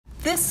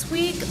This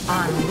week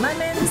on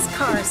Lemon's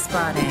Car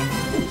Spotting.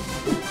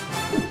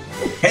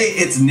 Hey,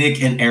 it's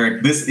Nick and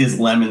Eric. This is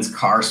Lemon's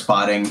Car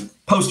Spotting.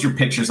 Post your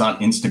pictures on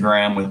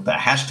Instagram with the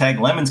hashtag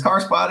Lemon's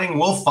Car Spotting.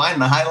 We'll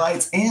find the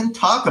highlights and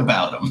talk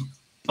about them.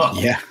 Oh.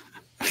 Yeah.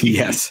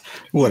 Yes.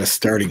 What a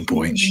starting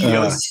point.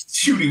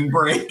 Shooting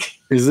break.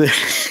 Is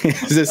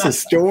this a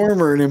storm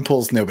or an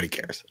impulse? Nobody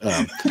cares.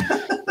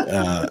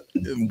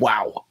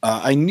 Wow.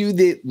 I knew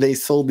that they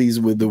sold these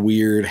with the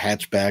weird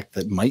hatchback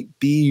that might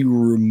be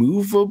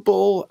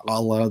removable,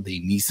 a la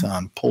the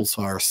Nissan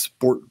Pulsar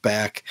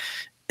Sportback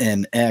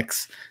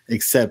NX,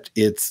 except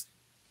it's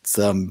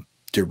some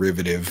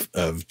derivative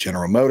of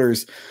General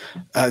Motors.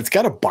 It's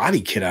got a body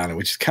kit on it,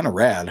 which is kind of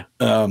rad.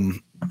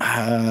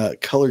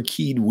 Color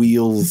keyed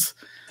wheels.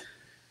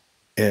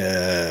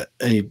 The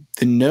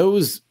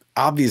nose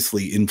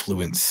obviously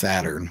influenced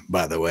Saturn,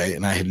 by the way,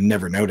 and I had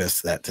never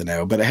noticed that to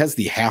know, but it has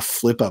the half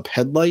flip up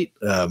headlight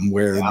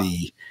where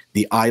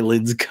the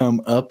eyelids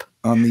come up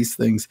on these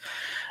things.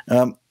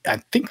 I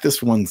think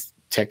this one's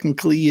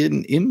technically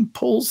an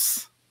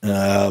impulse,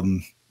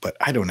 but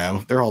I don't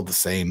know. They're all the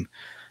same.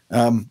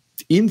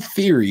 In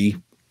theory,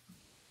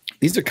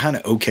 these are kind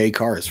of okay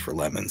cars for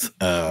Lemons.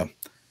 I'm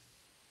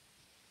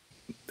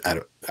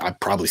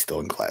probably still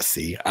in Class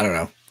C. I don't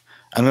know.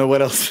 I don't know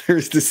what else there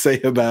is to say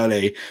about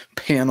a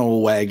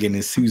panel wagon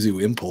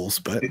Isuzu Impulse,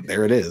 but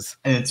there it is.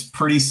 It's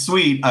pretty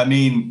sweet. I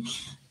mean,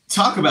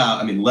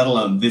 let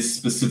alone this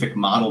specific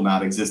model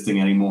not existing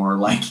anymore.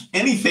 Like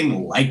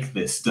anything like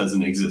this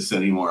doesn't exist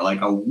anymore. Like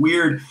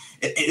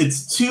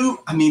it's too,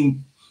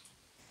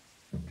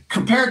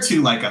 compared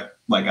to like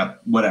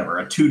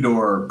a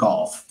two-door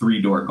Golf,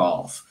 three-door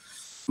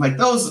Golf. Like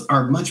those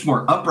are much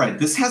more upright.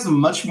 This has a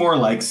much more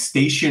like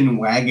station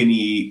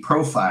wagon-y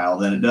profile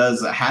than it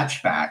does a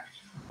hatchback.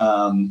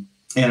 And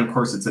of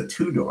course it's a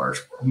two-door,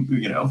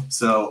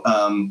 so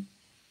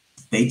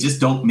they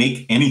just don't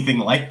make anything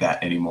like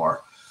that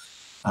anymore.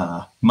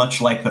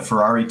 Much like the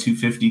Ferrari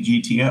 250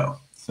 GTO.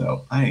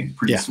 So I think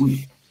pretty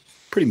sweet.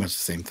 Pretty much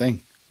the same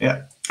thing.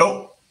 Yeah.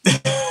 Oh,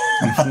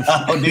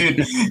 oh,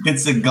 dude,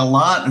 it's a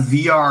Galant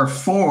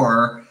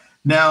VR4.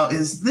 Now,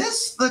 is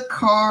this the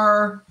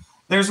car?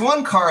 There's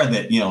one car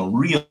that,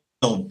 real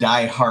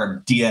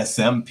diehard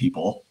DSM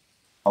people,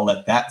 I'll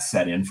let that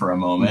set in for a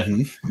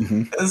moment.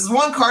 This is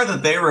one car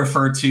that they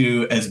refer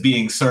to as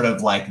being sort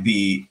of like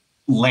the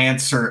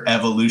Lancer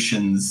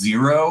Evolution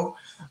 0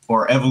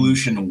 or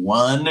Evolution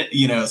 1,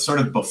 sort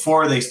of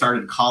before they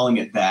started calling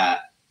it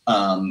that.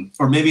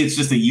 Or maybe it's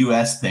just a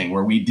US thing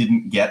where we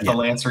didn't get the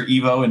Lancer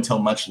Evo until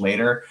much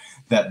later.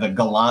 That the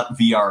Galant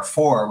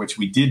VR4, which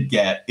we did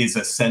get, is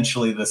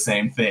essentially the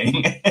same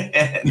thing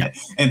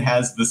and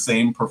has the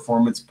same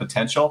performance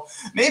potential.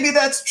 Maybe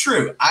that's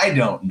true. I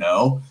don't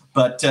know.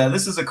 But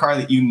this is a car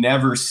that you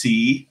never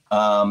see.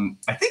 I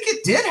think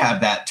it did have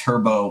that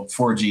turbo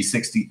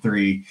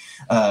 4G63,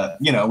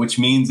 which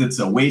means it's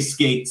a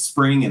wastegate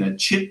spring and a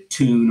chip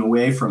tune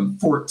away from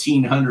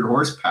 1,400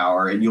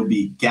 horsepower, and you'll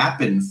be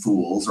gapping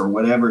fools or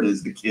whatever it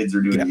is the kids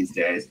are doing these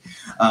days.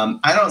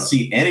 I don't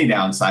see any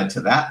downside to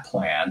that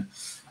plan.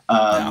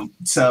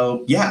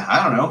 So, yeah,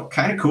 I don't know.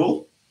 Kind of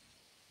cool.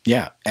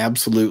 Yeah,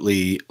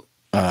 absolutely.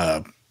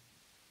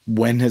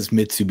 When has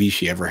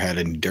Mitsubishi ever had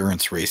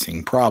endurance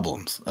racing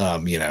problems?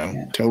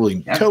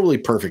 Totally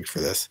perfect for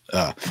this.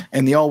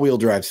 And the all-wheel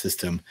drive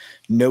system,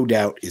 no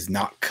doubt, is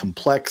not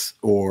complex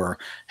or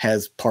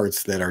has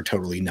parts that are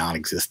totally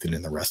non-existent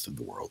in the rest of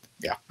the world.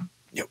 Yeah.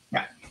 Yep.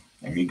 Yeah.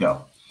 There you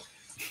go.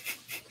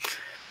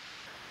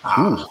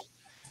 Ooh.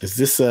 Is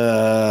this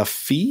a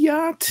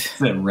Fiat?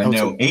 It's a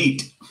Renault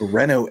 8.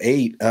 Renault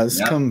 8. This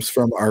comes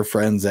from our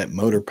friends at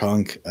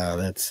Motorpunk.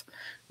 That's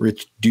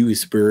Rich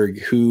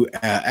Duisberg, who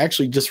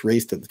actually just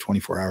raced at the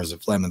 24 Hours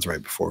of Lemons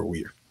right before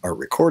we are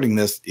recording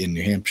this in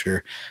New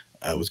Hampshire.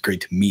 It was great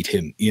to meet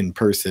him in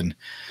person.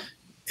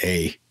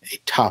 A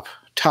top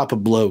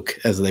of bloke,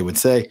 as they would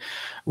say.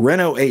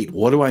 Renault 8.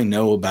 What do I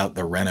know about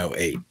the Renault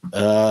 8?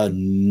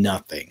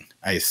 Nothing.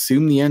 I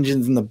assume the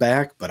engine's in the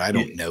back, but I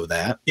don't know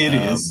that. It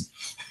is.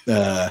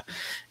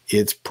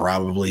 It's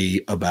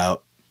probably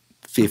about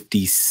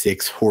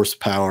 56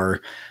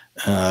 horsepower.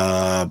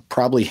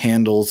 Probably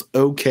handles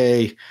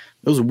okay.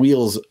 Those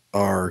wheels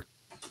are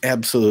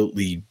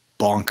absolutely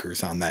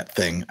bonkers on that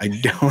thing. I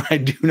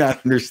do not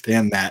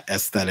understand that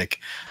aesthetic.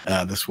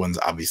 This one's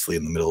obviously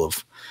in the middle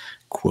of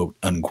quote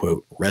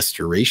unquote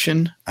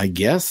restoration, I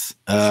guess.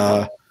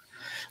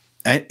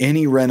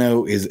 Any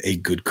Renault is a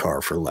good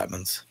car for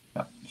Lemons.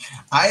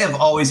 I have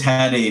always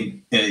had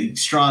a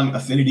strong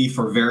affinity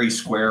for very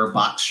square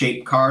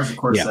box-shaped cars. Of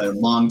course, a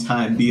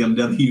longtime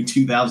BMW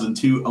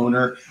 2002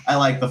 owner. I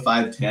like the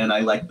 510. I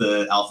like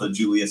the Alfa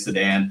Giulia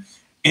sedan.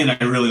 And I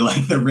really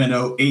like the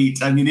Renault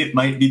 8. I mean, it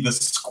might be the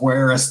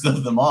squarest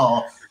of them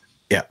all.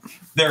 Yeah.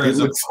 There is,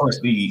 of course,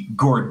 the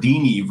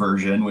Gordini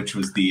version, which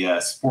was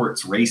the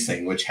sports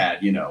racing, which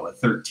had, a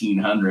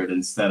 1300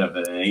 instead of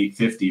an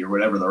 850 or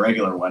whatever the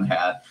regular one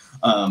had.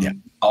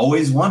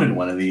 Always wanted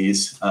one of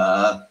these.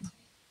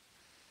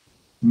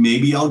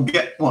 Maybe I'll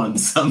get one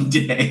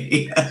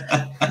someday.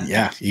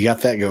 Yeah, you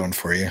got that going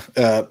for you.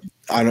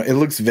 I don't. It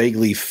looks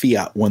vaguely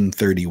Fiat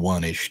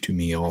 131-ish to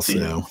me,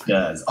 also. It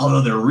does,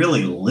 although they're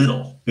really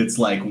little. It's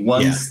like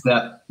one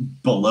step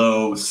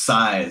below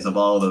size of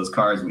all of those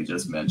cars we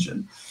just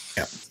mentioned.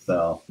 Yeah.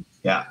 So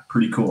yeah,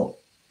 pretty cool.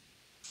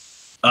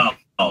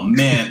 Oh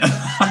man.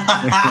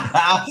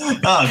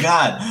 Oh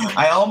God.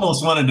 I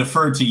almost want to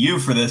defer to you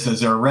for this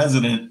as a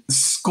resident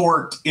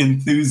Escort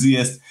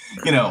enthusiast.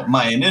 You know,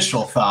 my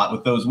initial thought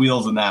with those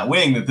wheels and that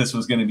wing that this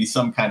was going to be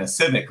some kind of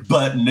Civic,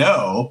 but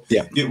no,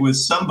 it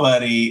was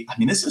somebody. I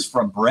mean, this is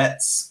from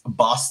Brett's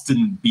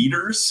Boston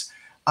Beaters.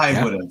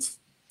 I would have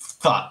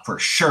thought for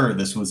sure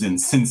this was in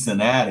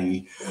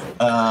Cincinnati.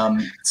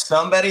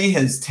 Somebody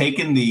has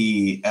taken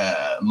the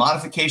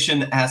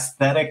modification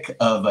aesthetic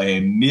of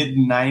a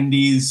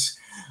mid-90s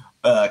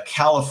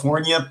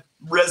California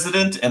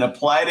resident and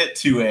applied it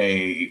to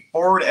a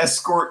Ford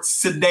Escort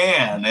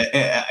sedan.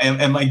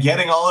 Am I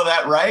getting all of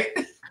that right?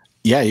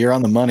 Yeah, you're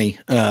on the money.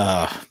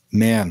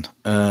 Man,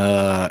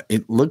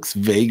 it looks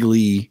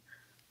vaguely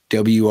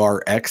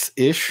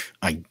WRX-ish,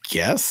 I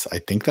guess. I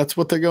think that's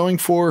what they're going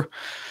for.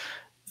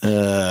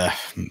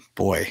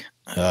 Boy,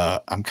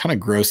 I'm kind of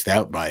grossed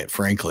out by it,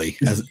 frankly.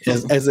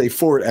 As a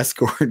Ford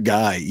Escort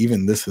guy,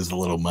 even this is a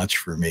little much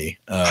for me.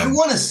 I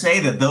want to say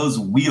that those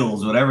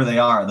wheels, whatever they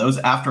are, those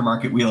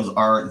aftermarket wheels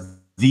are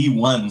the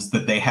ones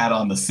that they had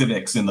on the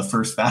Civics in the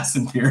first Fast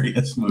and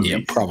Furious movie. Yeah,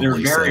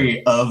 probably. They're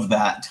very of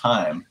that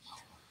time.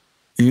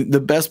 The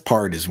best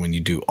part is when you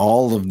do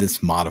all of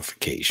this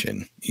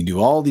modification, you do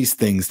all these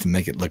things to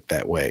make it look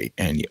that way,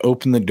 and you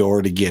open the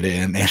door to get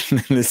in, and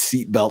then the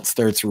seatbelt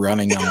starts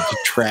running on the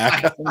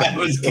track. I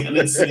was going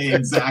to say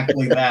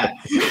exactly that.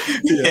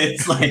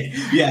 It's like,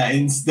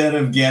 instead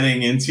of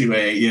getting into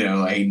a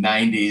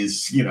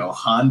 90s,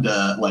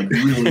 Honda, like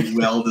really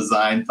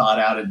well-designed,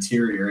 thought-out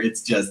interior,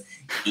 it's just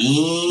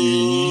seatbelt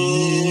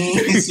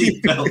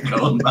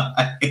going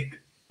by.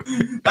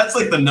 That's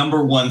like the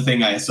number one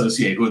thing I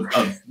associate with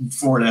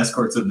Ford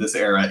Escorts of this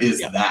era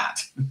is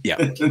that. Yeah,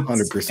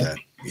 100%.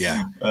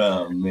 Yeah.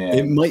 Oh man.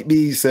 It might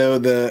be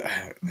so.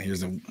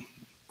 Here's a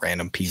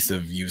random piece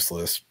of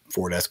useless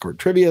Ford Escort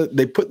trivia.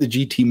 They put the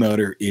GT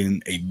motor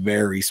in a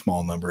very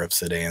small number of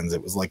sedans.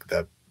 It was like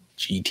the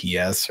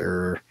GTS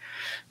or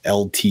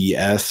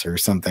LTS or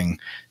something.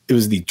 It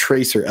was the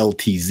Tracer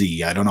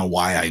LTZ. I don't know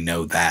why I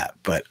know that,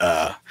 but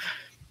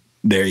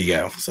there you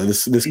go. So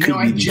this could be.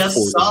 I just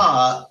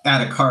saw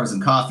at a Cars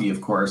and Coffee,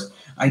 of course.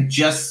 I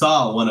just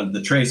saw one of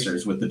the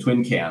Tracers with the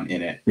twin cam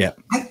in it. Yeah,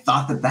 I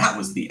thought that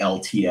was the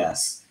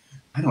LTS.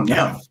 I don't know.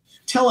 Yeah.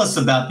 Tell us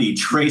about the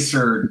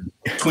Tracer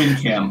twin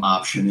cam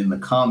option in the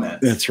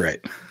comments. That's right.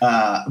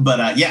 I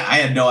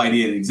had no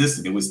idea it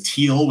existed. It was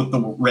teal with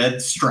the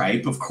red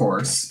stripe, of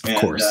course. Of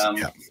course.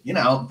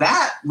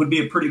 That would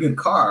be a pretty good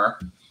car.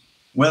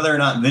 Whether or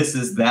not this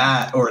is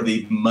that or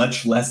the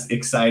much less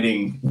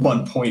exciting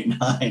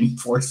 1.9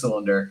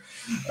 four-cylinder,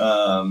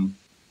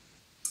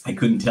 I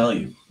couldn't tell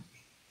you.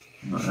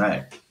 All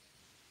right.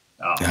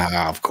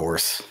 Of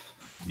course.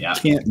 Yeah.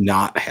 Can't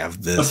not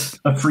have this.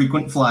 A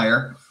frequent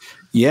flyer.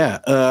 Yeah.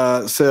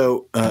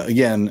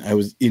 Again, I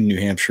was in New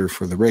Hampshire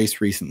for the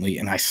race recently,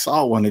 and I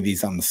saw one of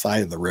these on the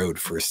side of the road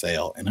for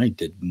sale, and I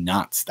did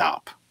not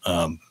stop.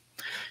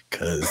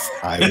 Because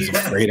I was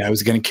afraid I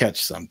was going to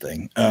catch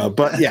something.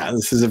 But yeah,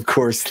 this is, of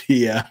course,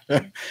 the...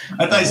 I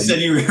thought you said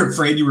you were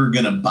afraid you were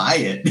going to buy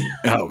it.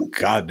 Oh,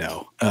 God,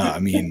 no. I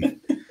mean,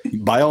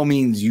 by all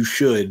means, you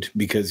should,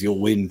 because you'll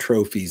win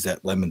trophies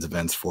at Lemons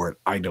events for it.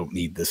 I don't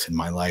need this in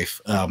my life.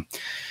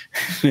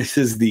 This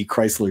is the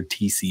Chrysler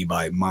TC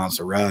by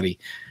Maserati.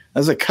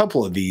 There's a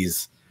couple of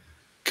these,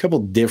 couple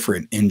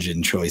different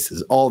engine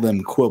choices, all of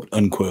them, quote,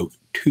 unquote,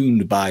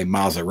 tuned by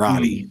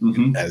Maserati,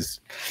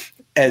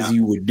 as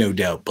you would no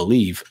doubt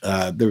believe.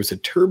 There was a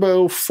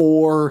Turbo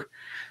 4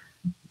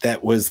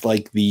 that was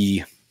like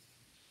the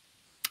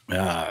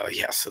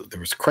so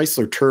there was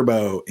Chrysler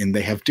Turbo, and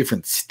they have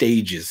different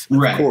stages,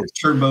 of course.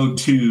 Turbo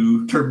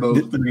 2, Turbo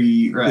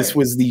 3, right. This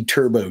was the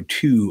Turbo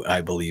 2,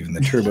 I believe, and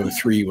the Turbo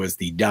 3 was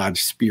the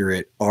Dodge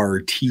Spirit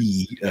RT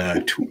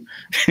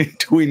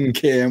twin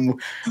cam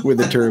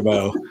with a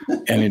turbo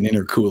and an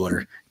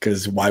intercooler,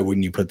 because why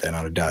wouldn't you put that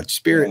on a Dodge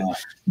Spirit?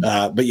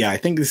 But yeah, I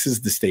think this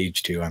is the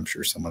stage 2. I'm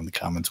sure someone in the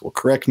comments will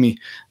correct me.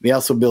 They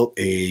also built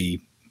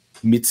a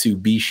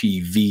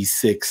Mitsubishi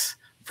V6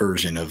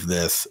 version of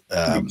this,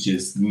 which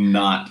is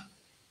not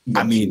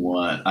what you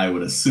want, I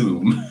would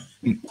assume.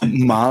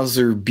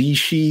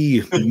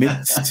 Maserati,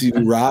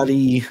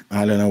 Maserati,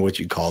 I don't know what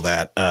you call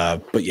that,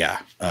 but yeah,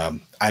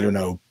 I don't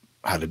know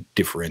how to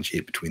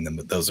differentiate between them,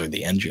 but those are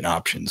the engine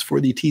options for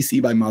the TC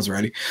by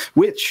Maserati,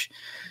 which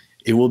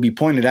it will be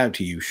pointed out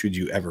to you, should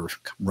you ever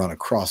run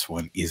across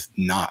one, is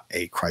not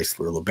a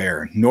Chrysler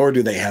LeBaron, nor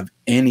do they have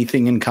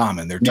anything in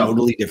common. They're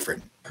totally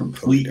different.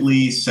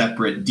 Completely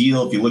separate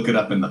deal. If you look it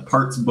up in the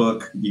parts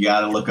book, you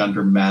got to look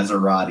under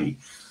Maserati.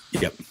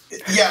 Yep.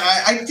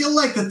 Yeah, I feel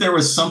like that there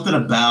was something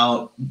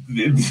about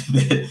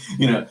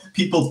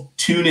people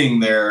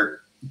tuning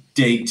their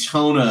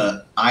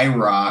Daytona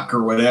IROC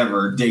or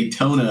whatever,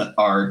 Daytona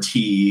RT,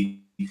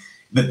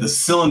 that the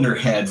cylinder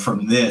head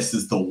from this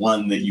is the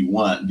one that you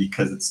want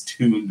because it's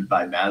tuned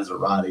by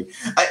Maserati.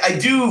 I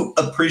do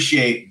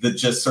appreciate the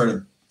just sort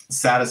of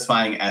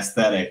satisfying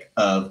aesthetic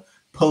of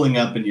pulling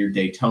up in your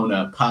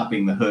Daytona,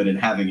 popping the hood, and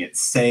having it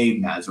say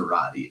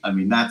Maserati. I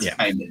mean, that's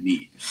kind of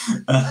neat.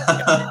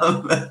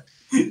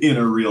 In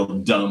a real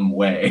dumb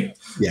way.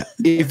 Yeah.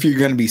 If you're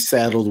going to be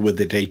saddled with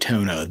a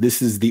Daytona,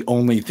 this is the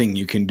only thing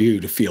you can do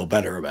to feel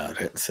better about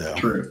it. So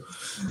true.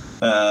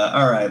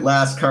 All right.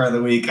 Last car of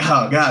the week.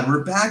 Oh God,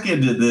 we're back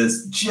into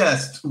this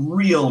just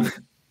real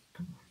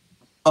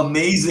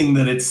amazing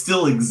that it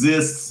still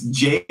exists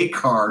J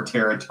car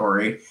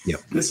territory.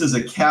 Yep. This is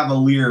a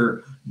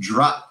Cavalier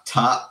drop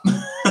top.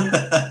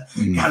 God,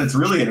 it's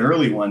really an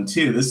early one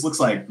too. This looks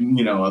like,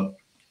 you know,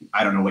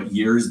 I don't know what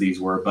years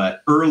these were,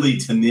 but early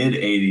to mid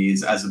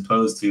 80s as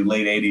opposed to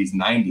late 80s,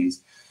 90s.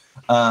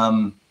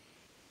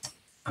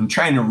 I'm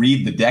trying to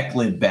read the deck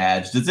lid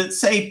badge. Does it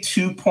say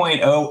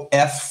 2.0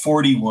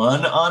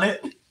 F41 on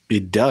it?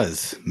 It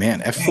does.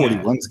 Man,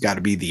 F41's got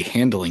to be the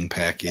handling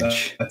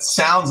package. That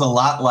sounds a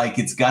lot like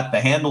it's got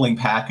the handling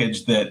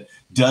package that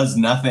does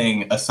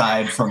nothing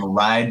aside from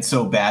ride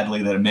so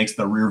badly that it makes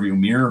the rearview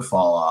mirror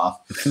fall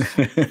off.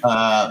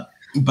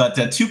 But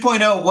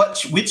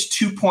 2.0, which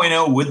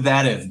 2.0 would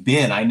that have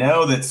been? I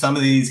know that some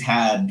of these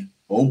had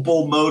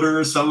Opel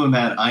motors, some of them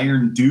had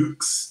Iron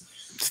Dukes.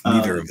 It's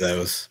neither of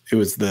those. It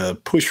was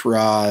the push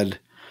rod.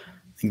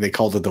 I think they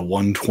called it the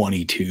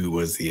 122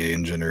 was the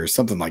engine or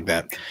something like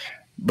that.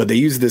 But they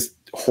used this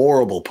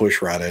horrible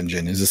push rod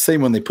engine. It's the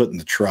same one they put in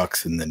the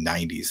trucks in the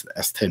 90s, the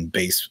S10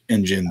 base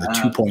engine, the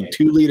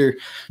 2.2 liter.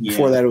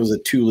 Before that, it was a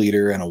 2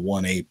 liter and a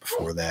 1.8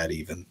 before that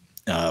even.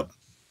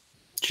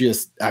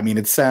 I mean,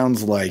 it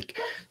sounds like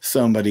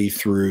somebody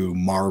threw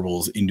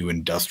marbles into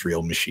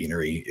industrial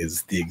machinery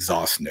is the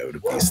exhaust note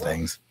of these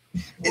things.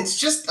 It's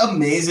just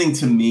amazing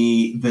to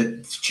me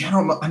that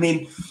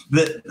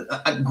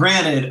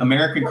granted,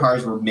 American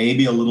cars were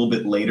maybe a little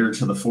bit later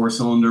to the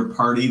 4-cylinder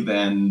party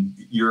than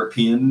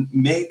European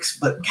makes,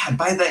 but God,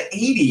 by the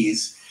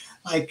 80s,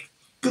 like,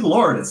 good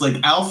Lord, it's like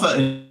Alfa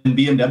and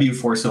BMW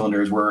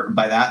 4-cylinders were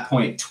by that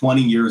point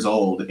 20 years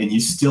old, and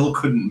you still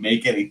couldn't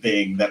make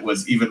anything that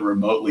was even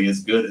remotely as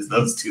good as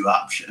those two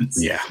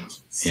options. Yeah.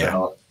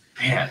 So,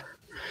 man.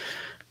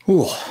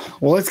 Ooh.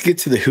 Well, let's get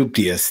to the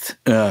hooptiest,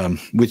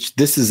 which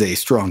this is a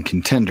strong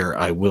contender,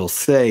 I will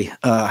say.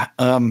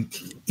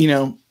 You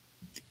know,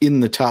 in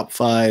the top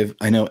 5,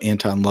 I know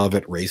Anton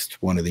Lovett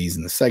raced one of these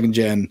in the 2nd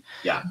gen.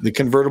 Yeah. The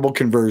convertible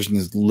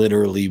conversions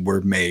literally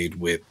were made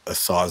with a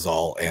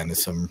Sawzall and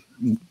some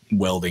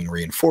welding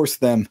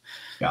reinforced them.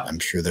 Yeah. I'm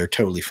sure they're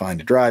totally fine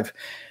to drive.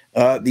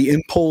 The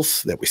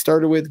Impulse that we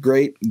started with,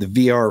 great. The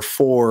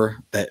VR4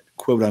 that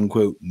quote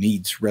unquote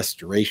needs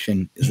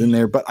restoration is in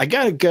there, but I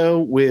got to go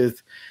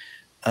with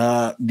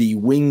the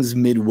Wings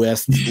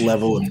Midwest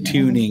level of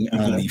tuning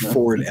on the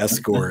Ford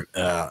Escort.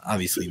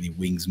 Obviously the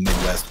Wings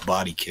Midwest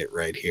body kit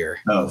right here.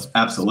 Oh,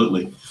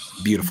 absolutely.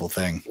 Beautiful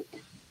thing.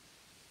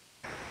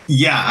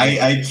 Yeah,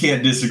 I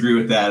can't disagree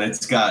with that.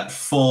 It's got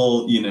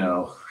full, you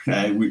know,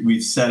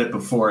 we've said it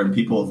before and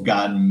people have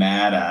gotten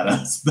mad at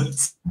us,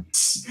 but,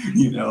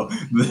 you know,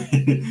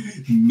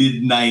 the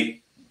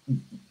midnight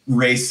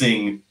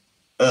racing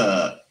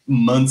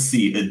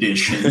Muncie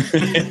edition,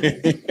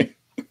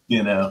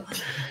 you know,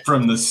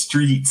 from the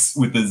streets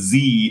with a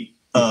Z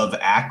of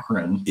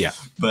Akron. Yeah.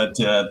 But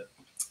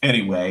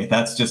anyway,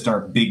 that's just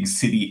our big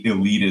city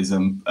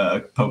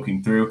elitism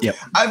poking through. Yep.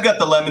 I've got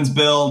the Lemons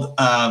build.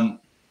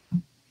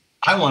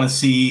 I want to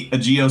see a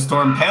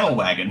Geostorm panel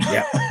wagon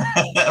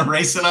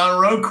racing on a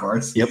road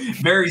course. Yep.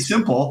 Very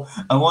simple.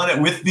 I want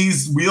it with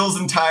these wheels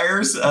and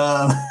tires.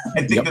 I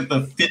think that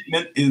the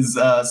fitment is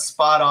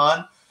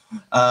spot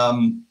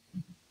on.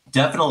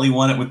 Definitely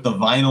want it with the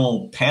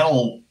vinyl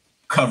panel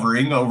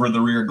covering over the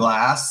rear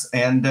glass.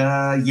 And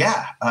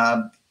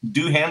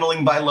do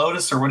handling by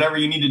Lotus or whatever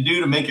you need to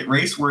do to make it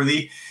race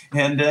worthy,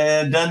 and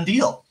done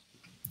deal.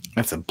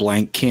 That's a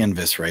blank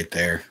canvas right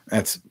there.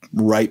 That's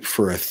ripe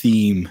for a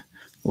theme.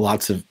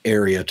 Lots of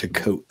area to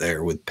coat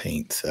there with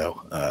paint.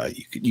 So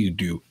you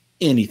do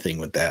anything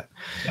with that.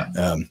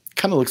 Yeah.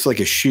 Kind of looks like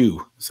a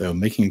shoe. So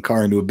making a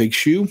car into a big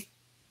shoe,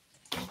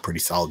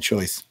 pretty solid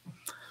choice.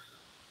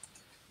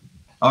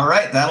 All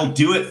right, that'll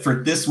do it for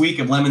this week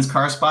of Lemons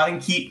Car Spotting.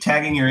 Keep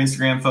tagging your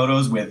Instagram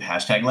photos with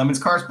hashtag Lemons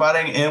Car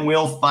Spotting, and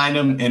we'll find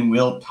them and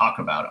we'll talk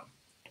about them.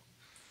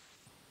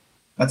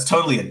 That's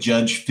totally a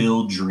Judge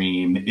Phil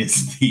dream.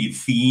 It's the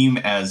theme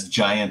as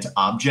giant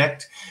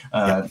object.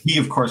 He,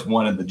 of course,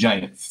 wanted the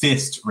giant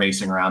fist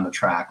racing around the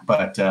track,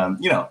 but,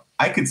 you know,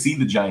 I could see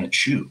the giant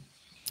shoe.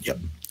 Yep.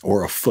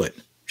 Or a foot,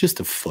 just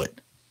a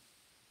foot.